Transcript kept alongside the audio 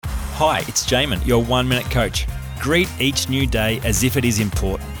Hi, it's Jaemin, your 1 Minute Coach. Greet each new day as if it is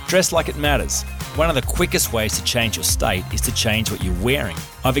important. Dress like it matters. One of the quickest ways to change your state is to change what you're wearing.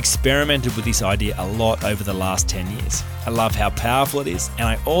 I've experimented with this idea a lot over the last 10 years. I love how powerful it is, and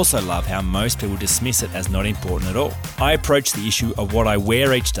I also love how most people dismiss it as not important at all. I approach the issue of what I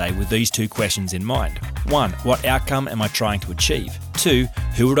wear each day with these two questions in mind. 1. What outcome am I trying to achieve? 2.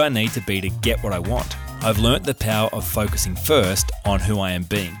 Who would I need to be to get what I want? I've learnt the power of focusing first on who I am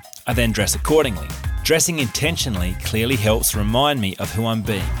being. I then dress accordingly. Dressing intentionally clearly helps remind me of who I'm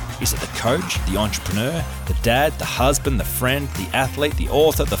being. Is it the coach, the entrepreneur, the dad, the husband, the friend, the athlete, the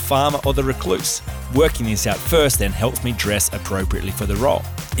author, the farmer, or the recluse? Working this out first then helps me dress appropriately for the role.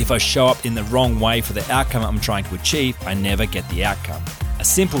 If I show up in the wrong way for the outcome I'm trying to achieve, I never get the outcome. A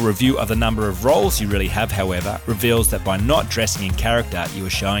simple review of the number of roles you really have, however, reveals that by not dressing in character, you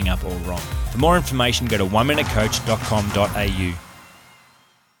are showing up all wrong. For more information, go to oneminutecoach.com.au.